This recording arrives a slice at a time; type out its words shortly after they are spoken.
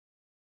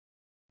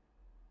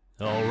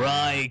All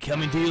right,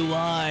 coming to you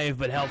live,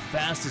 but how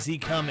fast is he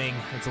coming?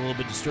 It's a little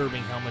bit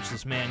disturbing how much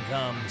this man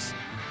comes.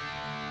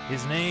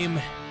 His name,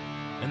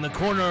 in the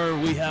corner,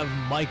 we have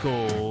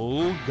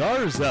Michael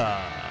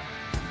Garza.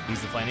 He's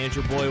the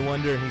financial boy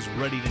wonder, and he's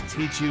ready to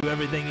teach you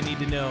everything you need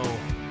to know.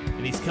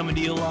 And he's coming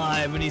to you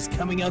live, and he's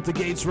coming out the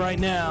gates right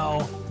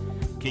now.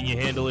 Can you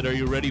handle it? Are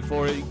you ready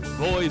for it?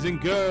 Boys and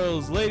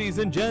girls, ladies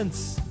and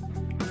gents,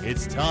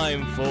 it's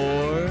time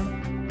for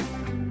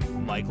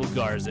Michael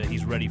Garza.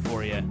 He's ready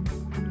for you.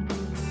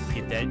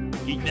 Get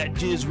that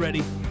jizz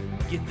ready.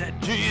 Get that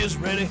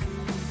jizz ready.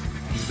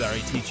 He's about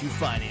to teach you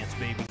finance,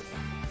 baby.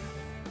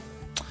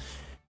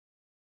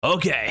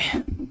 Okay.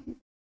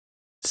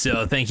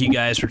 So thank you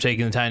guys for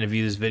taking the time to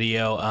view this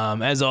video.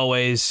 As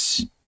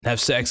always, have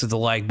sex with the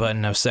like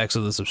button, have sex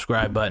with the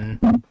subscribe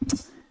button.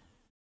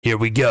 Here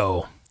we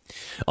go.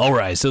 All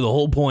right, so the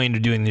whole point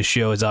of doing this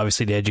show is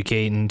obviously to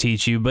educate and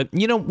teach you, but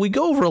you know, we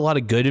go over a lot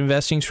of good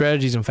investing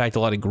strategies, in fact, a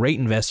lot of great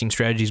investing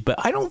strategies, but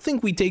I don't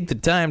think we take the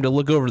time to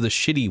look over the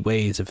shitty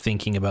ways of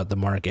thinking about the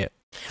market.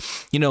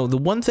 You know, the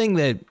one thing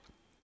that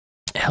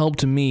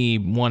helped me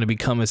want to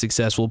become a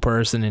successful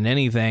person in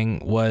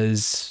anything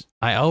was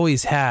I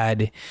always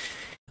had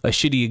a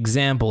shitty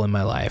example in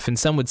my life, and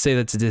some would say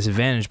that's a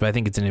disadvantage, but I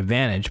think it's an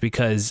advantage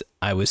because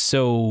I was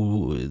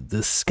so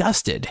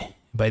disgusted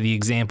by the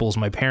examples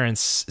my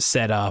parents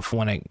set up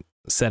when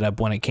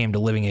it came to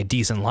living a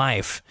decent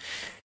life,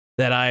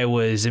 that I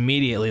was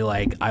immediately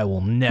like, I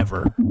will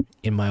never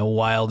in my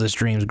wildest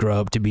dreams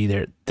grow up to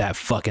be that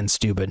fucking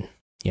stupid,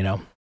 you know?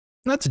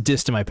 That's a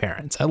diss to my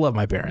parents. I love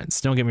my parents,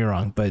 don't get me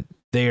wrong, but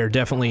they are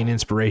definitely an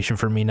inspiration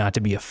for me not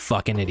to be a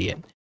fucking idiot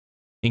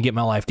and get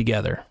my life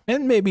together.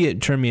 And maybe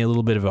it turned me a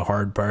little bit of a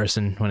hard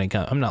person when it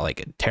comes. I'm not like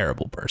a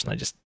terrible person.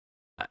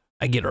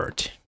 I get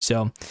hurt.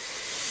 So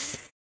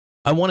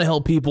I want to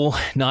help people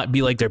not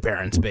be like their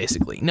parents,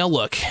 basically. Now,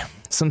 look,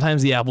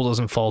 sometimes the apple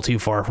doesn't fall too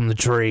far from the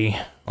tree.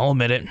 I'll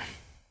admit it. It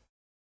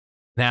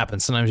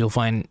happens. Sometimes you'll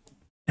find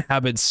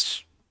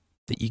habits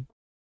that you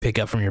pick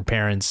up from your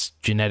parents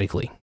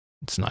genetically.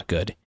 It's not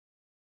good.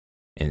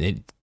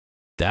 And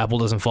the apple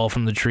doesn't fall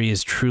from the tree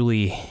is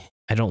truly,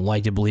 I don't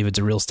like to believe it's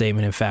a real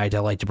statement. In fact, I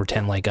like to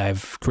pretend like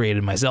I've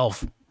created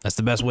myself. That's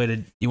the best way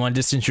to, you want to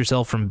distance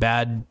yourself from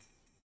bad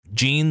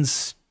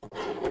genes?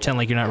 Pretend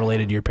like you're not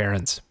related to your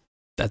parents.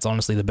 That's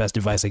honestly the best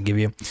advice I give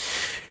you.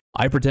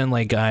 I pretend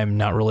like I'm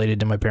not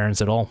related to my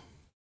parents at all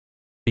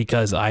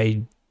because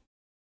I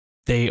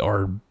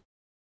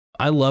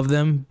love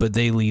them, but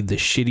they lead the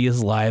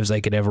shittiest lives I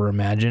could ever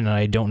imagine. And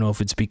I don't know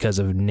if it's because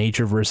of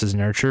nature versus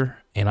nurture,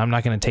 and I'm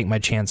not going to take my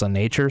chance on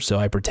nature. So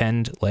I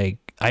pretend like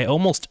I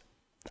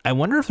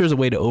wonder if there's a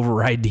way to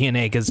override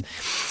DNA, because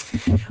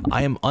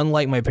I am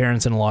unlike my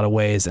parents in a lot of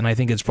ways. And I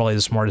think it's probably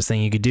the smartest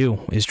thing you could do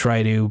is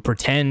try to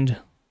pretend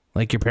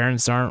like your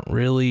parents aren't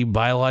really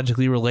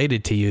biologically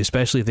related to you,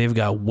 especially if they've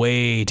got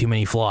way too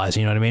many flaws.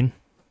 You know what I mean?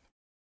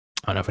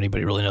 I don't know if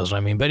anybody really knows what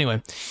I mean, but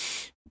anyway,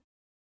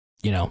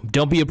 you know,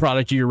 don't be a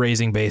product you're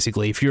raising,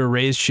 basically. If you're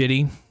raised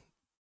shitty,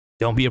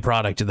 don't be a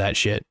product of that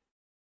shit.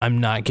 I'm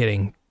not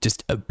kidding.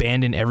 Just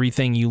abandon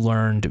everything you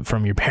learned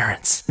from your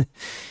parents.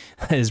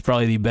 That is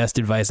probably the best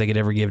advice I could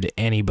ever give to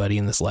anybody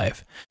in this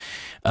life.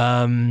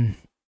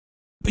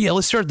 But yeah,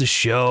 let's start the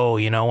show.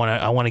 You know,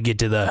 I want to get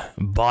to the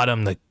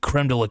bottom, the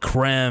creme de la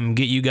creme,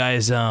 get you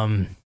guys,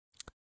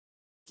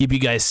 keep you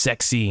guys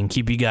sexy and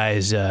keep you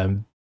guys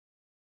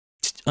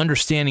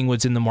understanding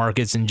what's in the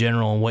markets in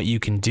general and what you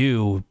can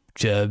do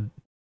to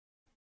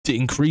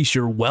increase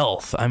your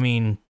wealth. I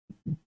mean,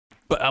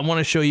 but I want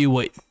to show you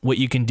what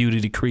you can do to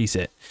decrease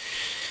it.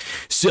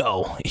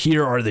 So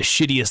here are the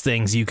shittiest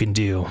things you can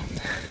do.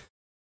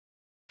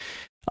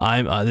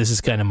 This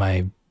is kind of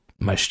my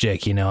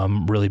shtick, you know.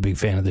 I'm a really big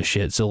fan of this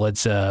shit. So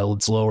let's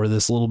lower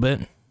this a little bit.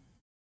 I'm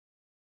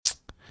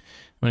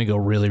gonna go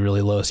really,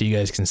 really low so you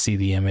guys can see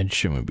the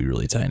image. I'm gonna be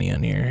really tiny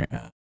on here.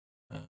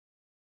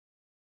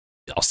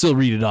 I'll still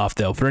read it off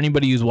though. For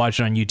anybody who's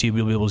watching on YouTube,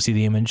 you'll be able to see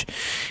the image.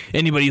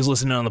 Anybody who's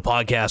listening on the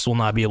podcast will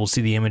not be able to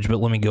see the image, but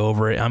let me go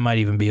over it. I might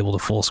even be able to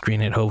full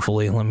screen it,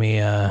 hopefully. Let me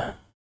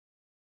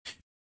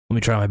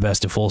try my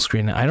best to full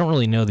screen it. I don't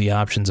really know the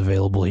options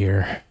available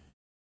here.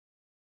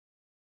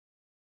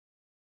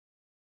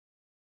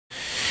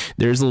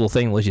 There's a little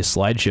thing that lets you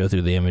slideshow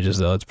through the images,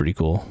 though. It's pretty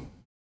cool.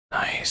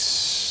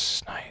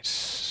 Nice,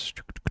 nice.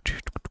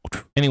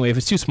 Anyway, if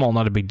it's too small,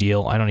 not a big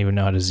deal. I don't even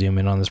know how to zoom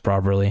in on this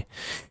properly.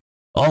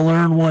 I'll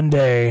learn one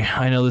day.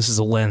 I know this is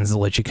a lens that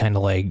lets you kind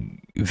of like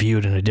view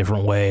it in a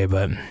different way,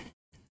 but I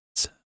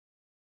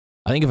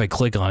think if I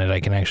click on it, I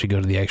can actually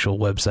go to the actual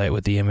website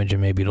with the image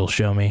and maybe it'll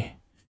show me.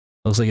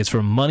 Looks like it's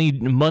from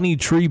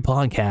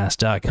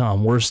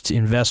moneytreepodcast.com. Worst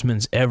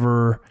investments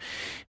ever.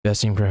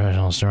 Investing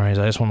professional stories.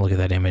 I just want to look at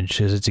that image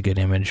because it's a good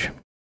image.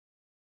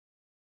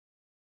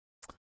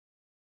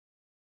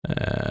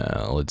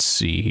 Let's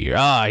see here.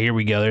 Here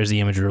we go. There's the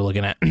image we were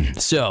looking at.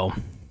 So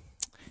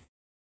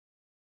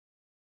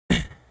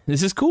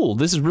this is cool.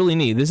 This is really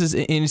neat.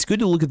 And it's good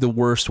to look at the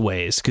worst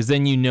ways because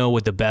then you know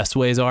what the best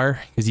ways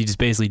are, because you just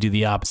basically do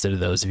the opposite of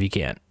those if you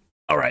can't.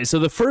 All right, so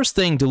the first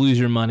thing to lose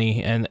your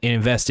money and in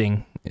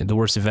investing, the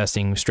worst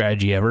investing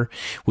strategy ever,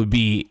 would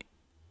be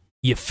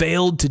you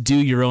failed to do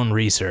your own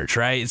research,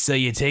 right? So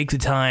you take the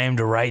time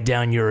to write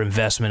down your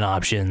investment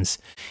options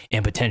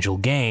and potential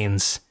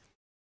gains.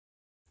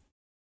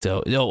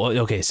 So,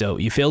 okay, so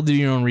you failed to do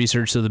your own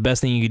research, so the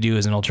best thing you could do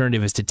as an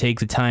alternative is to take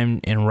the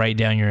time and write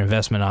down your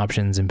investment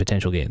options and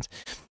potential gains.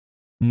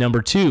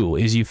 Number 2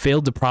 is you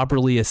failed to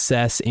properly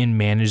assess and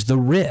manage the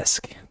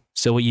risk.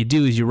 So what you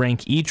do is you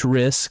rank each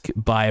risk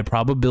by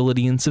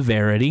probability and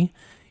severity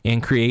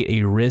and create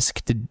a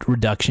risk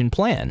reduction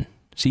plan.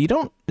 So you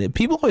don't,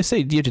 people always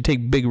say you have to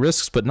take big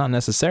risks, but not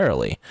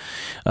necessarily.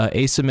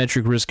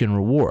 Asymmetric risk and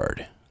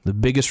reward. The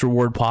biggest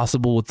reward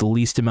possible with the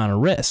least amount of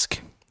risk.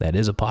 That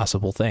is a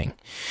possible thing.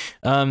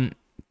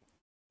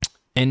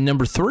 And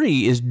number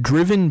 3 is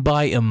driven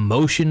by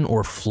emotion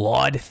or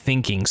flawed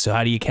thinking. So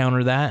how do you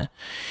counter that?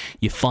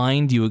 You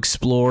find, you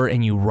explore,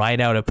 and you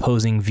write out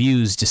opposing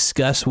views.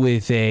 Discuss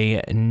with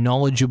a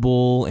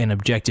knowledgeable and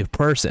objective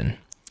person.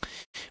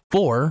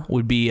 4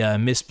 would be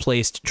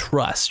misplaced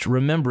trust.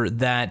 Remember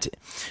that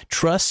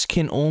trust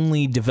can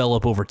only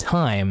develop over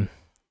time.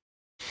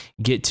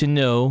 Get to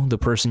know the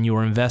person you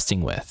are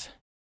investing with.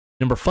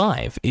 Number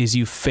 5 is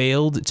you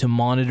failed to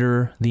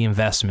monitor the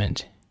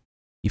investment.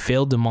 You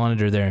failed to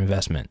monitor their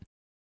investment.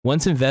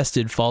 Once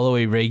invested, follow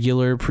a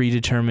regular,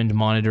 predetermined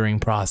monitoring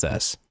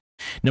process.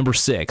 Number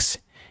 6,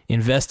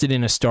 invested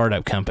in a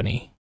startup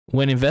company.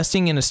 When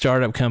investing in a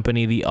startup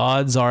company, the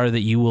odds are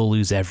that you will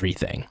lose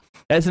everything.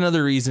 That's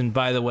another reason,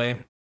 by the way,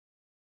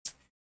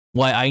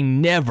 why I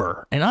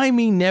never, and I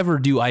mean never,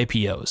 do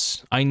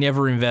IPOs. I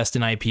never invest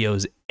in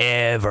IPOs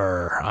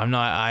ever. I'm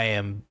not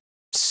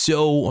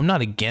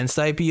against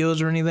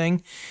IPOs or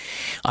anything.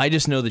 I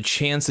just know the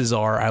chances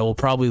are I will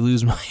probably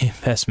lose my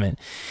investment.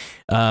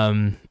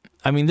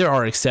 I mean, there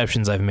are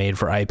exceptions I've made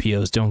for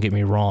IPOs. Don't get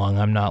me wrong.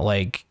 I'm not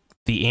like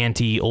the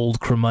anti-old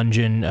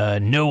curmudgeon,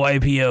 no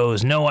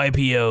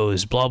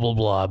IPOs, blah, blah,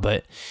 blah.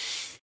 But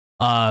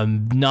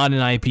not an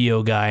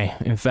IPO guy.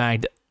 In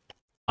fact,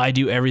 I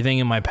do everything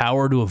in my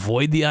power to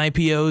avoid the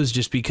IPOs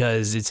just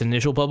because it's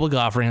initial public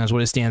offering. That's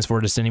what it stands for,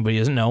 just anybody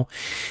who doesn't know.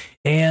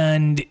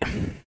 And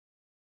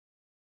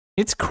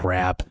it's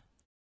crap.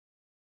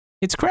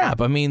 It's crap.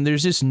 I mean,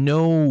 there's just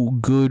no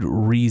good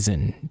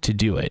reason to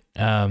do it.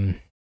 I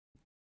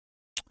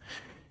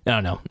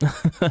don't know.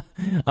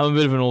 I'm a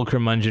bit of an old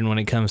curmudgeon when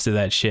it comes to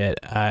that shit.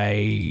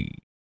 I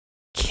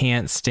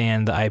can't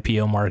stand the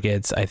IPO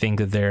markets. I think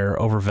that they're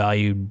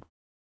overvalued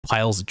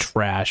piles of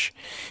trash.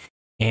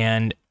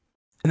 And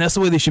that's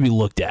the way they should be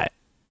looked at.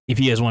 If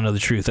you guys want to know the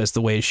truth, that's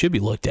the way it should be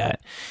looked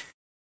at.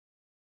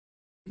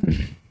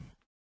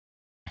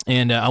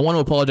 And I want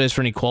to apologize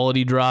for any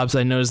quality drops.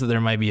 I noticed that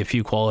there might be a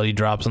few quality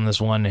drops on this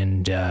one,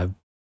 and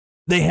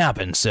they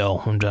happen.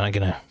 So I'm not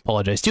going to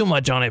apologize too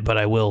much on it, but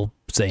I will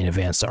say in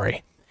advance,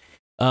 sorry.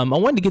 I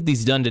wanted to get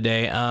these done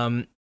today.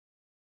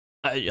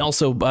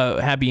 Also,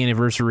 happy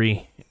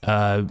anniversary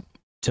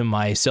to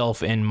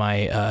myself and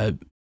my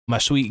my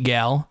sweet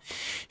gal.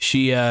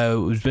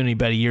 It's been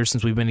about a year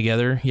since we've been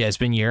together. Yeah, it's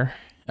been a year.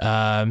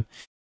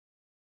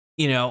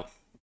 You know,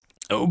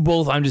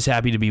 both, I'm just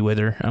happy to be with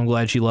her. I'm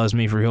glad she loves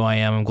me for who I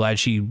am. I'm glad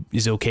she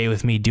is okay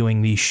with me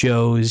doing these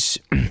shows.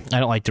 I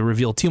don't like to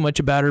reveal too much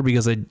about her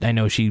because I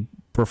know she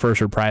prefers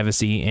her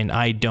privacy, and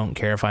I don't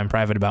care if I'm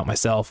private about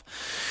myself.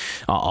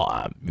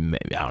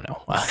 Maybe, I don't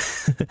know.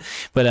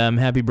 But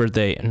happy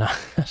birthday.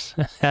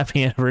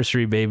 Happy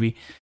anniversary, baby.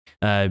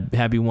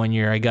 Happy 1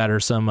 year. I got her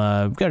some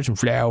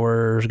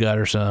flowers, got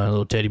her some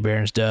little teddy bear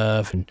and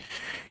stuff, and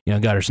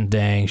got her some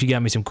things. She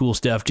got me some cool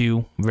stuff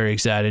too. I'm very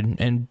excited.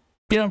 And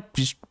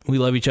just we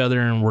love each other,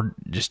 and we're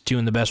just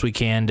doing the best we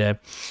can.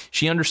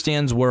 She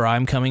understands where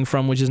I'm coming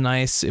from, which is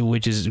nice,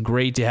 which is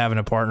great to have in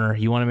a partner.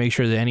 You want to make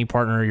sure that any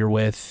partner you're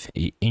with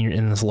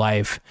in this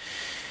life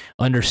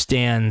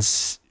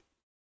understands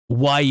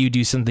why you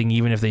do something,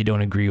 even if they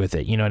don't agree with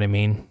it. You know what I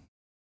mean?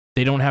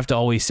 They don't have to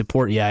always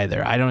support you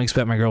either. I don't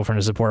expect my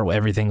girlfriend to support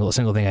every single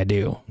thing I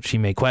do. She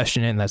may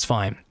question it, and that's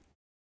fine.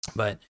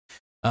 But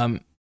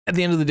at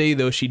the end of the day,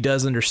 though, she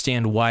does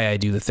understand why I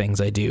do the things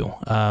I do.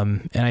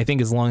 And I think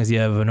as long as you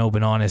have an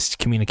open, honest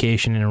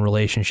communication in a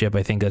relationship,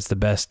 I think that's the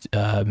best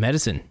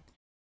medicine.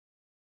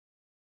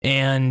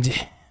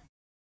 And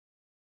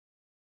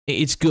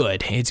it's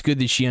good. It's good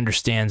that she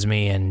understands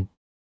me, and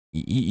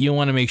you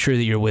want to make sure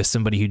that you're with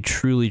somebody who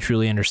truly,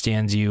 truly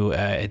understands you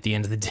at the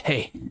end of the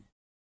day.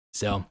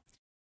 So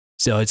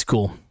it's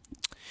cool.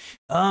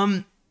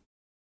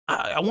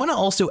 I want to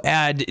also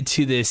add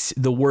to this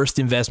the worst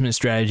investment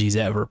strategies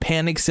ever.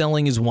 Panic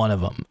selling is one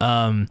of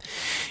them.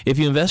 If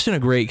you invest in a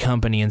great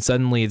company and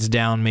suddenly it's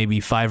down maybe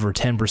 5 or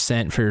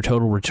 10% for your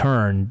total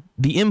return,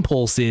 the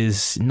impulse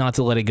is not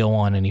to let it go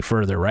on any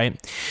further, right?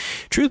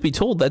 Truth be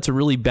told, that's a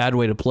really bad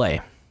way to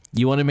play.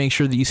 You want to make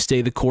sure that you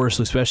stay the course,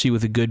 especially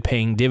with a good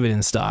paying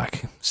dividend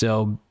stock.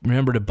 So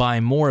remember to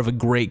buy more of a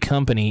great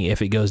company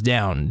if it goes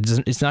down.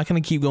 It's not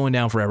going to keep going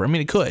down forever. I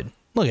mean, it could.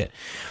 Look at it.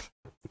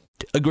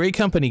 A great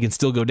company can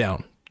still go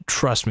down.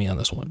 Trust me on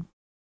this one.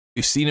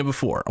 We've seen it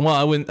before. Well,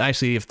 I wouldn't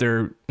actually, if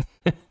they're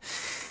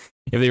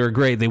if they were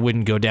great, they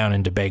wouldn't go down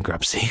into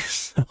bankruptcy.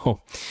 So,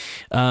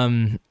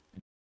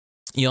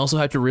 you also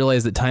have to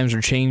realize that times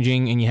are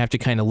changing, and you have to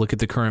kind of look at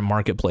the current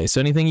marketplace.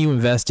 So anything you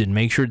invest in,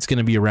 make sure it's going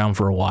to be around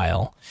for a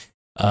while.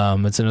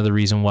 That's another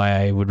reason why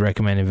I would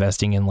recommend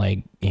investing in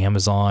like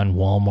Amazon,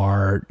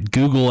 Walmart,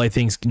 Google. I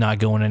think's not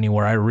going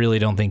anywhere. I really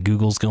don't think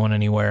Google's going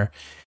anywhere.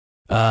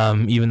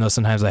 Even though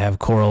sometimes I have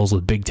quarrels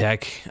with big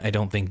tech, I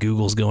don't think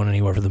Google's going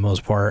anywhere for the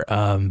most part.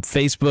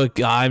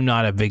 Facebook, I'm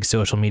not a big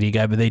social media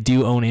guy, but they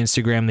do own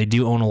Instagram. They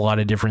do own a lot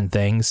of different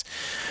things.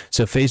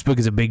 So Facebook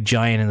is a big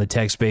giant in the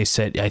tech space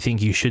that I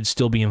think you should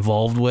still be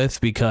involved with,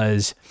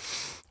 because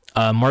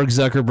Mark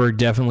Zuckerberg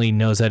definitely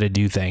knows how to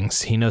do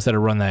things. He knows how to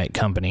run that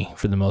company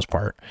for the most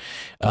part.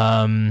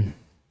 You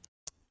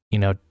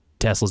know,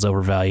 Tesla's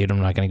overvalued. I'm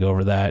not going to go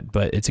over that,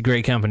 but it's a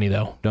great company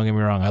though. Don't get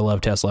me wrong. I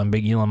love Tesla. I'm a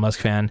big Elon Musk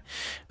fan.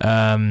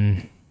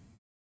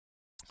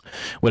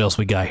 What else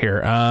we got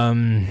here?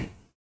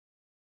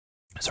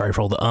 Sorry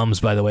for all the ums,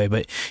 by the way,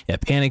 but yeah,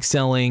 panic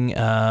selling.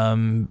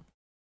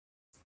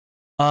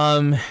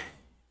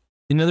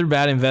 Another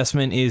bad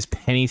investment is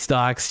penny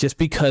stocks. Just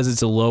because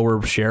it's a lower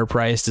share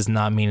price does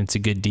not mean it's a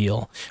good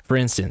deal. For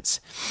instance,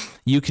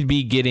 you could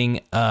be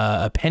getting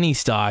a penny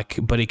stock,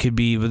 but it could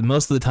be,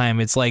 most of the time,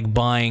 it's like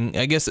buying,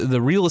 I guess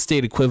the real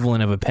estate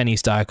equivalent of a penny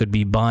stock would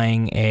be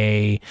buying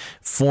a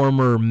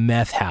former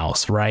meth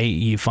house, right?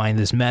 You find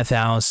this meth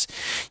house,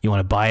 you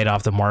want to buy it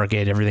off the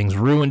market, everything's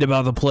ruined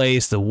about the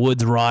place, the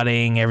wood's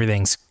rotting,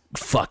 everything's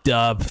fucked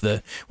up,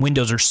 the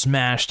windows are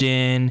smashed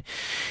in,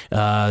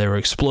 there were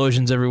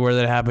explosions everywhere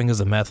that happened because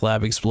the meth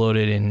lab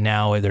exploded, and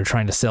now they're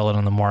trying to sell it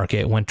on the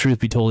market when, truth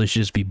be told, it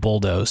should just be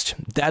bulldozed.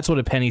 That's what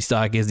a penny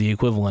stock is the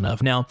equivalent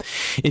of. Now,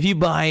 if you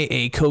buy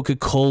a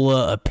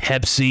Coca-Cola, a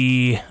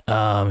Pepsi,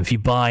 if you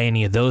buy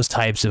any of those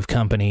types of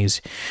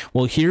companies,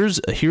 well, here's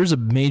a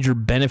major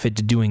benefit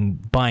to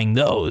buying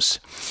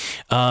those.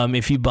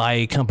 If you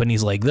buy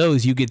companies like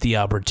those, you get the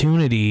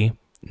opportunity,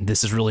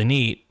 this is really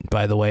neat,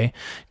 by the way,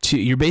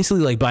 you're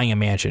basically like buying a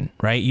mansion,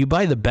 right? You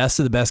buy the best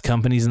of the best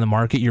companies in the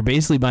market, you're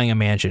basically buying a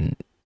mansion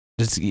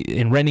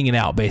and renting it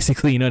out,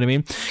 basically, you know what I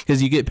mean?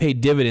 Because you get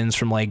paid dividends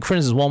from, like, for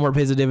instance, Walmart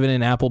pays a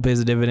dividend, Apple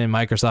pays a dividend,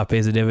 Microsoft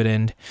pays a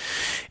dividend.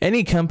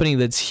 Any company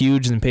that's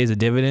huge and pays a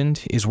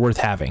dividend is worth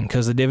having,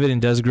 because the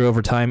dividend does grow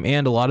over time,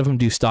 and a lot of them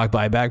do stock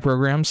buyback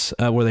programs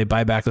where they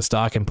buy back the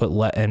stock and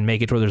and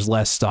make it where there's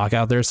less stock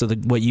out there, so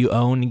that what you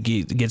own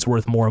gets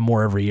worth more and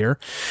more every year.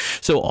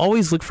 So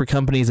always look for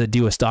companies that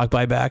do a stock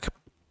buyback.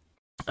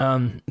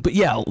 But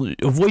yeah,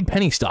 avoid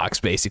penny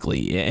stocks,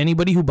 basically.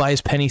 Anybody who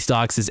buys penny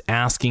stocks is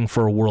asking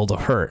for a world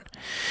of hurt.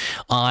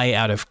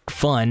 Out of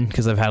fun,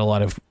 because I've had a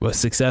lot of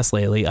success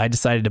lately, I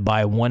decided to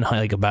buy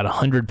about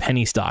 100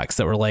 penny stocks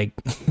that were like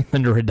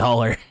under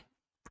 $1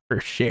 per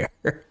share.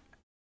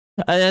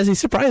 As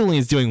surprisingly,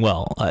 it's doing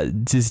well.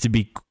 Just to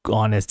be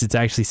honest, it's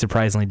actually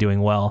surprisingly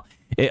doing well.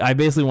 I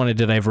basically wanted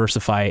to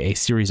diversify a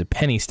series of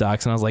penny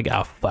stocks, and I was like,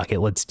 oh, fuck it,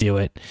 let's do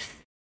it.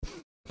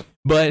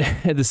 But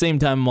at the same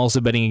time, I'm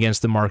also betting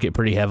against the market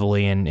pretty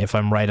heavily, and if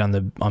I'm right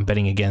on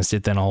betting against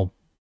it, then I'll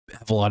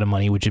have a lot of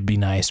money, which would be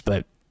nice.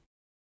 But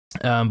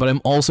I'm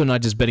also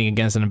not just betting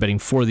against it, I'm betting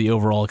for the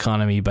overall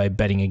economy by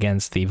betting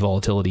against the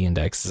volatility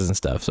indexes and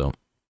stuff. So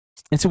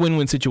it's a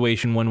win-win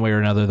situation one way or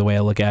another, the way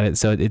I look at it.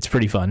 So it's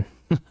pretty fun.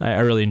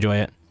 I really enjoy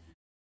it.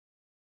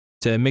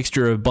 It's a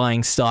mixture of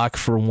buying stock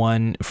for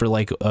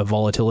like a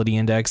volatility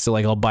index. So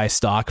like I'll buy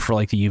stock for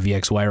like the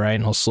UVXY, right?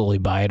 And I'll slowly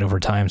buy it over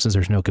time since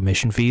there's no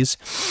commission fees.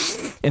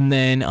 And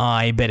then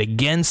I bet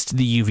against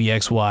the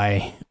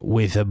UVXY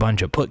with a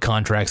bunch of put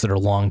contracts that are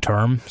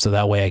long-term. So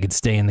that way I could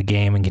stay in the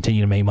game and continue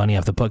to make money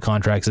off the put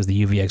contracts as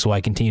the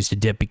UVXY continues to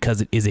dip,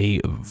 because it is a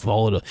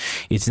volatile.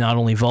 It's not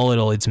only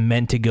volatile, it's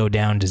meant to go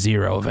down to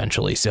zero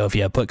eventually. So if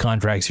you have put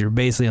contracts, you're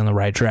basically on the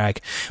right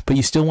track, but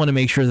you still want to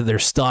make sure that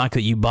there's stock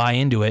that you buy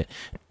into it,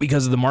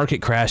 because of the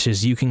market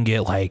crashes, you can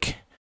get like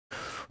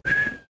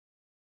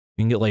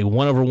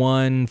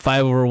 1/1,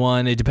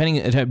 5/1.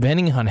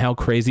 Depending on how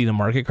crazy the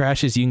market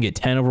crashes, you can get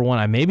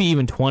 10/1, maybe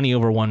even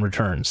 20/1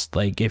 returns.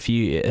 Like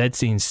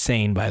that's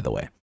insane, by the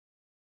way,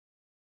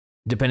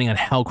 depending on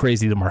how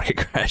crazy the market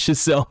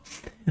crashes. So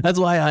that's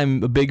why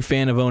I'm a big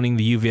fan of owning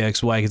the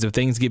UVXY, because if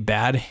things get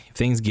bad, if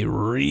things get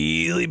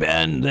really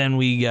bad, then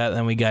we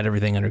got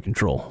everything under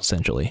control,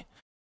 essentially.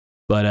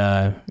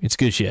 But it's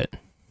good shit.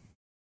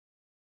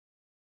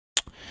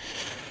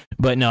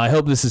 But no, I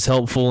hope this is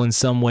helpful in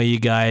some way, you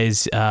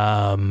guys.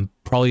 Probably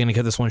going to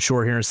cut this one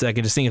short here in a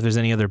second, just seeing if there's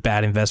any other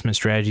bad investment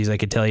strategies I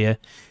could tell you.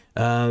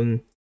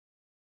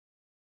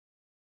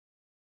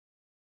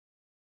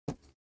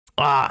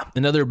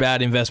 Another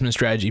bad investment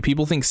strategy.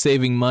 People think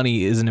saving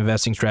money is an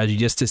investing strategy,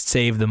 just to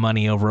save the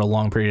money over a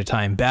long period of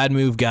time. Bad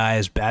move,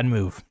 guys. Bad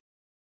move.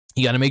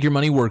 You got to make your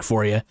money work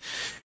for you.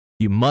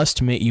 You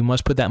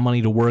must put that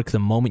money to work the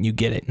moment you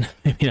get it.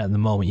 Maybe not the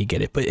moment you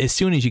get it, but as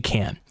soon as you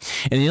can.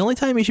 And the only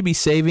time you should be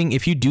saving,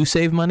 if you do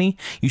save money,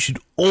 you should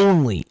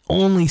only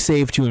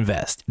save to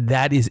invest.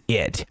 That is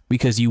it,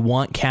 because you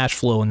want cash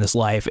flow in this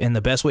life, and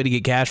the best way to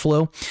get cash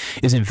flow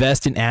is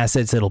invest in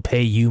assets that'll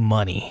pay you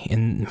money,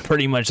 and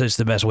pretty much that's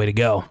the best way to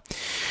go.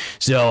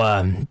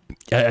 So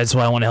that's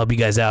why I want to help you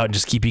guys out and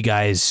just keep you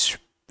guys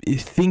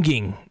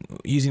thinking,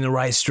 using the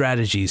right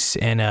strategies.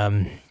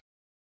 And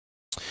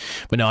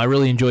but no, I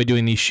really enjoy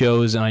doing these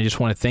shows, and I just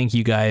want to thank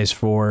you guys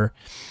for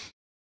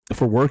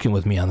working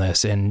with me on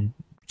this. And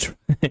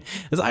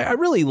I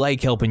really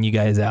like helping you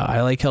guys out.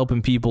 I like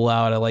helping people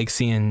out. I like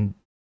seeing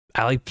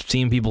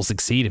people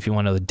succeed, if you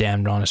want to know the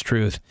damned honest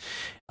truth.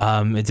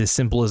 It's as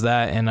simple as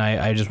that, and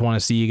I just want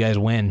to see you guys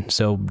win.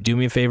 So do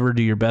me a favor,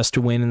 do your best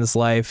to win in this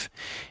life,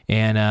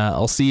 and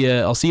I'll see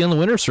you on the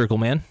winner's circle,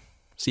 man.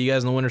 See you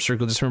guys in the winner's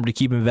circle. Just remember to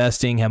keep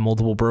investing, have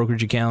multiple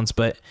brokerage accounts,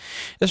 but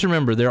just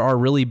remember there are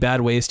really bad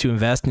ways to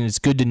invest, and it's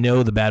good to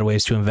know the bad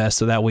ways to invest,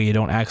 so that way you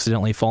don't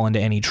accidentally fall into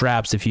any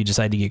traps if you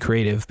decide to get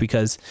creative,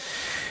 because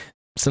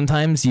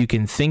sometimes you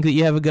can think that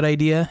you have a good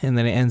idea, and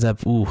then it ends up,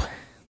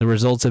 the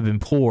results have been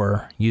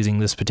poor using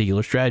this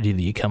particular strategy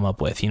that you come up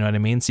with. You know what I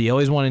mean? So you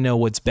always want to know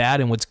what's bad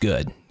and what's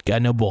good. Got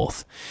to know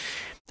both.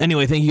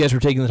 Anyway, thank you guys for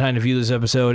taking the time to view this episode.